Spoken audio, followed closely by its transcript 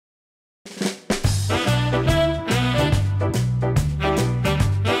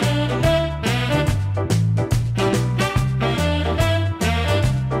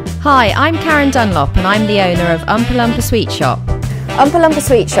Hi, I'm Karen Dunlop and I'm the owner of Umpa Lumpa Sweetshop. Umpa Lumpa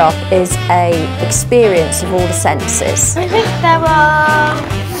Sweetshop is an experience of all the senses. I think there are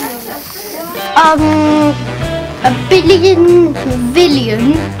a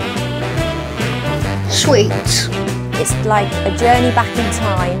billion sweets. It's like a journey back in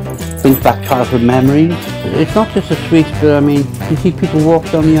time. Brings back childhood memories. It's not just the sweets, but I mean, you see people walk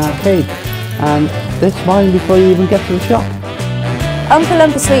down the arcade and they're smiling before you even get to the shop. Umpa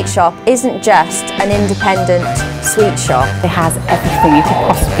Lumpa Sweetshop isn't just an independent sweet shop. It has everything you could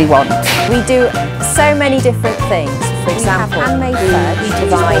possibly want. We do so many different things. For example, handmade fudge. We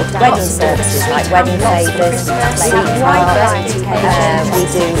provide wedding services like wedding favours, sweet tarts. We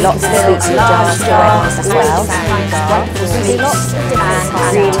do lots of sweets in jars for weddings as well. We do lots of different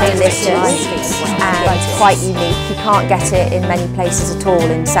really delicious and quite unique. You can't get it in many places at all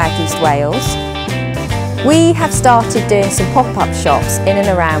in South East Wales. We have started doing some pop-up shops in and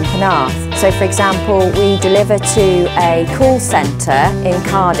around Penarth. So for example, we deliver to a call centre in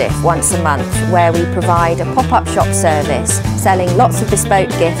Cardiff once a month where we provide a pop-up shop service selling lots of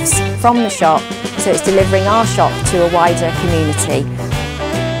bespoke gifts from the shop, so it's delivering our shop to a wider community.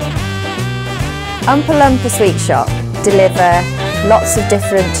 Umpa Lumpa Sweetshop deliver lots of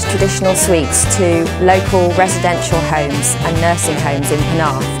different traditional sweets to local residential homes and nursing homes in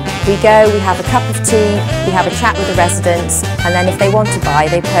Penarth. We go, we have a cup of tea, we have a chat with the residents, and then if they want to buy,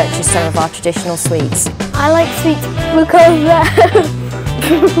 they purchase some of our traditional sweets. I like sweets because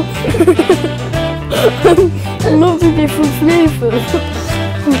lots of different flavours.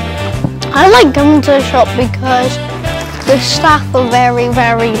 I like coming to the shop because the staff are very,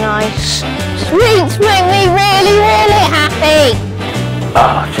 very nice. Sweets make me really, really happy.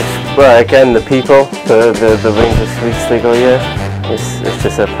 Well, again, the people, the range of sweets they go, yeah. It's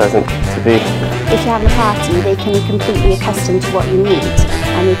just so pleasant to be. If you're having a party, they can be completely accustomed to what you need,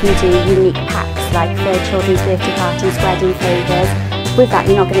 and we can do unique packs like for children's birthday parties, wedding favours. With that,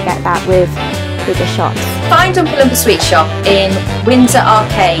 you're not going to get that with bigger shops. Find Umpa Lumpa Sweetshop in Windsor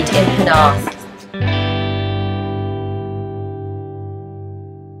Arcade in Penarth.